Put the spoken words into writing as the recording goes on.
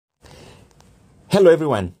Hello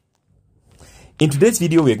everyone. In today's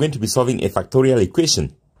video, we are going to be solving a factorial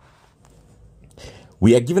equation.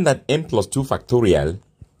 We are given that m+2 factorial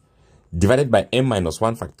divided by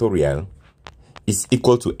m-1 factorial is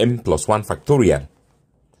equal to m+1 factorial.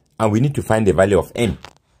 And we need to find the value of n.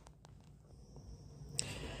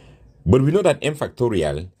 But we know that m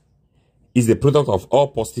factorial is the product of all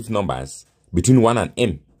positive numbers between 1 and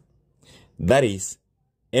m. That is,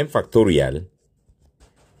 m factorial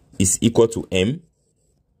is equal to m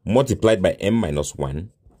multiplied by m-1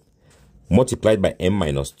 multiplied by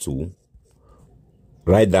m-2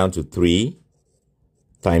 right down to 3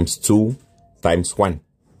 times 2 times 1.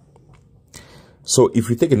 So if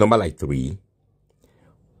we take a number like 3,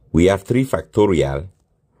 we have 3 factorial,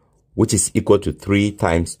 which is equal to 3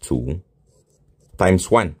 times 2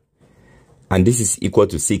 times 1. And this is equal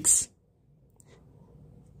to 6.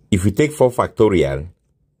 If we take 4 factorial,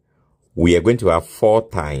 we are going to have 4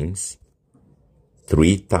 times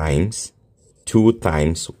 3 times 2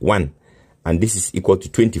 times 1. And this is equal to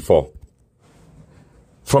 24.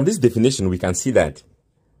 From this definition, we can see that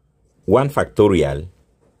 1 factorial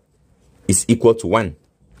is equal to 1.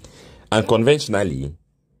 And conventionally,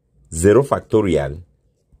 0 factorial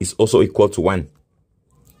is also equal to 1.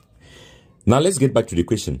 Now let's get back to the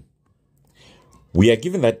equation. We are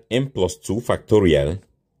given that m+2 factorial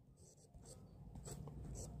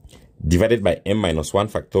divided by m-1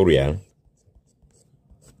 factorial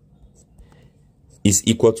is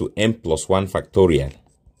equal to m+1 factorial.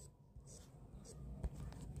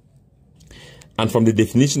 And from the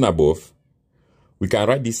definition above, we can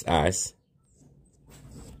write this as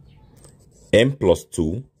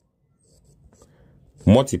m+2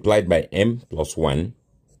 multiplied by m+1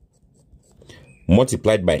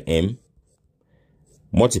 multiplied by m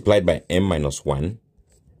multiplied by m-1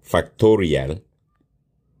 factorial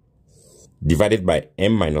divided by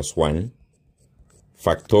m-1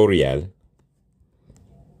 factorial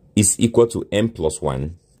is equal to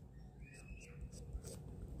m+1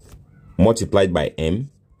 multiplied by m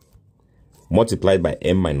multiplied by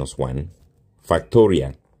m-1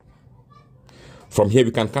 factorial. From here,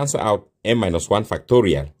 we can cancel out m-1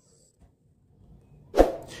 factorial.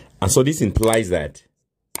 And so this implies that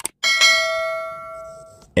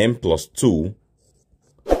m+2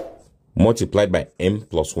 multiplied by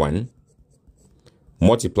m+1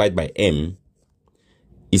 multiplied by m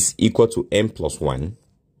is equal to m+1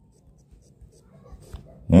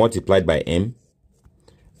 multiplied by m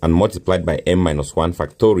and multiplied by m-1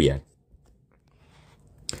 factorial.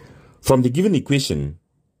 From the given equation,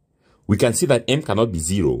 we can see that m cannot be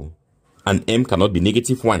 0 and m cannot be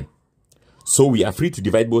 -1. So we are free to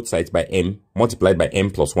divide both sides by m multiplied by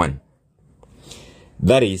m+1.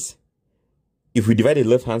 That is, if we divide the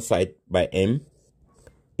left-hand side by m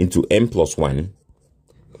into m+1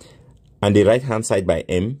 and the right-hand side by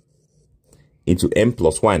m into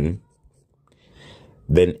m+1,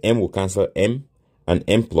 then m will cancel m and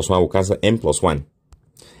m+1 will cancel m+1.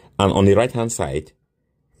 And on the right-hand side,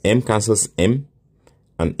 m cancels m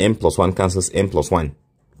and m+1 cancels m+1.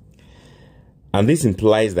 And this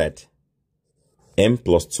implies that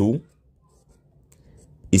m+2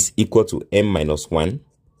 is equal to m-1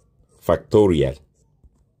 factorial.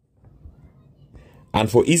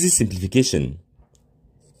 And for easy simplification,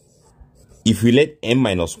 if we let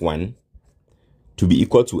m-1 to be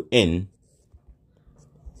equal to n,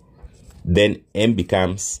 then m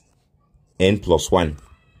becomes n+1.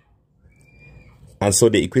 And so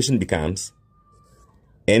the equation becomes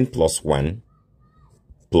n+1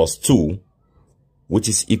 plus 2, which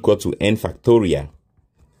is equal to n factorial.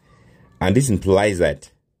 And this implies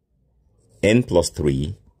that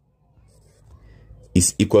n+3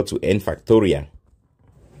 is equal to n factorial.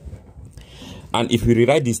 And if we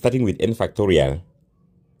rewrite this starting with n factorial,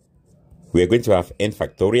 we are going to have n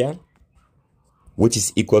factorial, which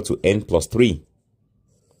is equal to n+3.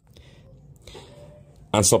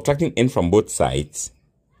 And subtracting n from both sides,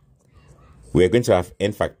 we are going to have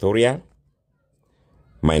n factorial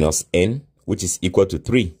minus n, which is equal to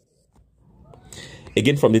 3.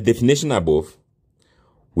 Again, from the definition above,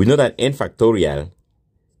 we know that n factorial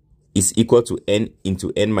is equal to n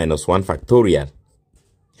into n-1 factorial.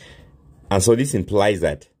 And so this implies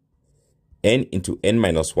that n into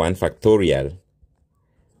n-1 factorial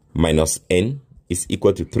minus n is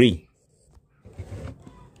equal to 3.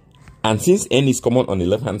 And since n is common on the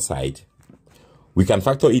left-hand side, we can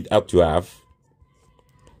factor it out to have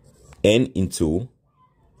n into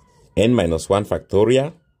n-1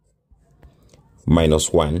 factorial minus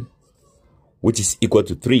 1, which is equal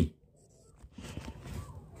to 3.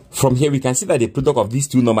 From here, we can see that the product of these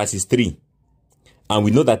two numbers is 3. And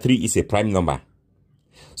we know that 3 is a prime number.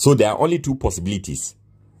 So there are only two possibilities,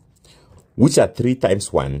 which are 3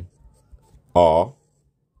 times 1 or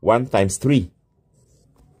 1 times 3.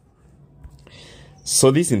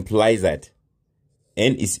 So this implies that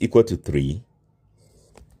n is equal to 3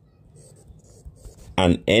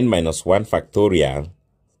 and n minus 1 factorial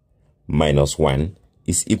minus 1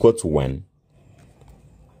 is equal to 1,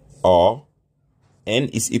 or n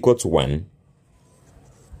is equal to 1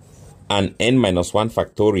 and n minus 1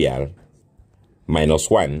 factorial minus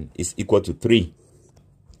 1 is equal to 3.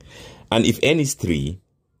 And if n is 3,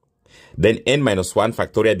 then n minus 1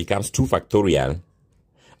 factorial becomes 2 factorial,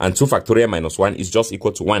 and 2 factorial minus 1 is just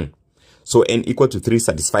equal to 1. So n equal to 3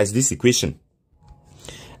 satisfies this equation.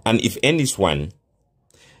 And if n is 1,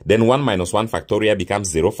 then 1 minus 1 factorial becomes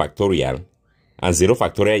 0 factorial, and 0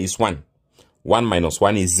 factorial is 1. 1 minus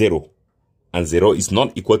 1 is 0, and 0 is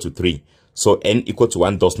not equal to 3. So n equal to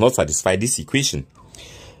 1 does not satisfy this equation.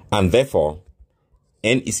 And therefore,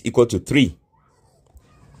 n is equal to 3.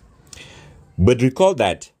 But recall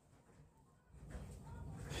that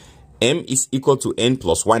m is equal to n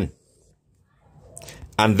plus 1.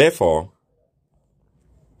 And therefore,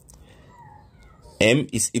 m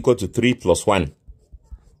is equal to 3 plus 1.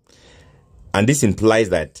 And this implies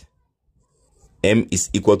that m is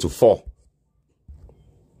equal to 4.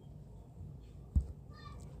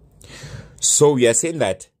 So we are saying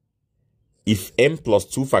that if m plus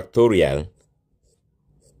 2 factorial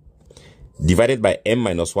divided by m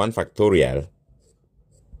minus 1 factorial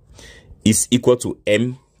is equal to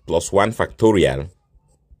m plus 1 factorial,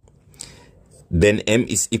 then m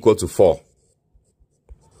is equal to 4.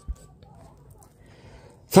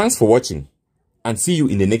 Thanks for watching, and see you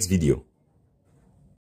in the next video.